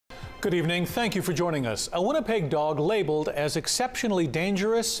Good evening. Thank you for joining us. A Winnipeg dog labeled as exceptionally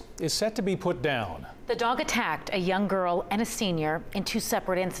dangerous is set to be put down. The dog attacked a young girl and a senior in two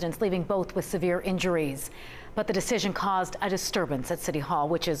separate incidents, leaving both with severe injuries. But the decision caused a disturbance at City Hall,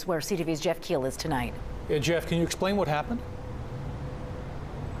 which is where CTV's Jeff Keele is tonight. Yeah, Jeff, can you explain what happened?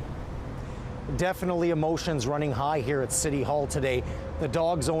 Definitely emotions running high here at City Hall today. The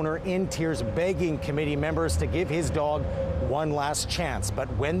dog's owner in tears, begging committee members to give his dog one last chance. But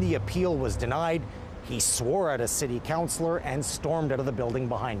when the appeal was denied, he swore at a city councillor and stormed out of the building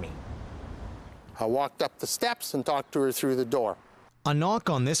behind me. I walked up the steps and talked to her through the door. A knock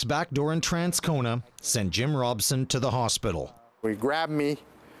on this back door in Transcona sent Jim Robson to the hospital. He grabbed me,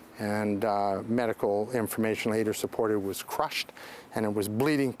 and medical information later supported was crushed, and it was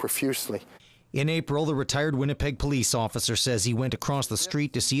bleeding profusely. In April, the retired Winnipeg police officer says he went across the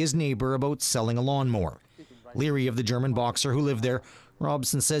street to see his neighbor about selling a lawnmower. Leery of the German boxer who lived there,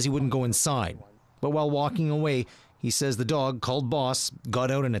 Robson says he wouldn't go inside. But while walking away, he says the dog, called Boss,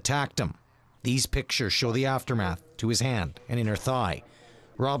 got out and attacked him. These pictures show the aftermath to his hand and inner thigh.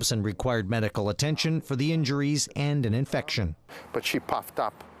 Robson required medical attention for the injuries and an infection. But she puffed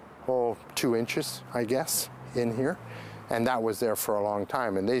up, 2 inches, I guess, in here. And that was there for a long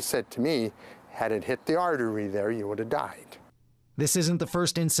time. And they said to me, had it hit the artery there, you would have died. This isn't the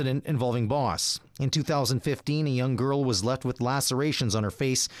first incident involving Boss. In 2015, a young girl was left with lacerations on her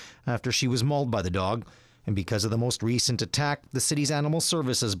face after she was mauled by the dog. And because of the most recent attack, the city's Animal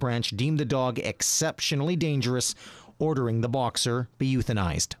Services branch deemed the dog exceptionally dangerous, ordering the boxer be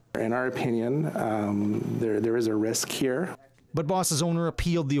euthanized. In our opinion, there is a risk here. But Boss's owner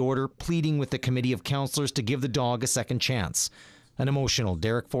appealed the order, pleading with the committee of councillors to give the dog a second chance. An emotional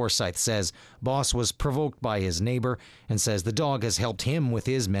Derek Forsyth says Boss was provoked by his neighbor and says the dog has helped him with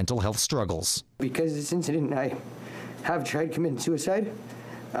his mental health struggles. Because of this incident, I have tried committing suicide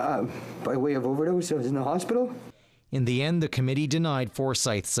by way of overdose. I was in the hospital. In the end, the committee denied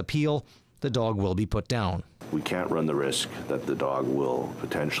Forsyth's appeal. The dog will be put down. We can't run the risk that the dog will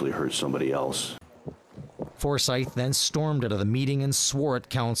potentially hurt somebody else. Forsyth then stormed out of the meeting and swore at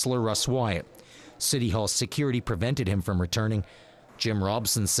Councillor Russ Wyatt. City Hall security prevented him from returning. Jim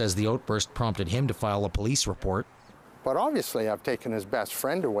Robson says the outburst prompted him to file a police report. But obviously I've taken his best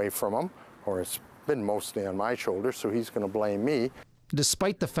friend away from him, or it's been mostly on my shoulders, so he's going to blame me.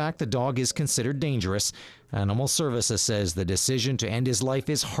 Despite the fact the dog is considered dangerous, Animal Services says the decision to end his life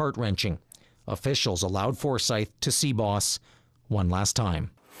is heart-wrenching. Officials allowed Forsyth to see Boss one last time.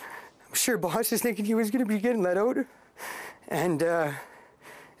 I'm sure Boss is thinking he was going to be getting let out and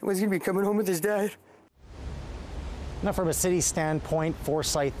was going to be coming home with his dad. Now, from a city standpoint,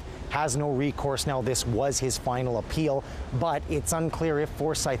 Forsyth has no recourse now. This was his final appeal, but it's unclear if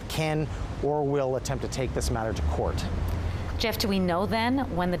Forsyth can or will attempt to take this matter to court. Jeff, do we know then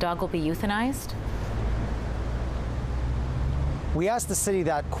when the dog will be euthanized? We asked the city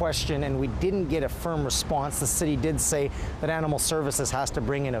that question and we didn't get a firm response. The city did say that Animal Services has to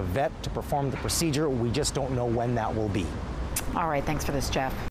bring in a vet to perform the procedure. We just don't know when that will be. All right, thanks for this, Jeff.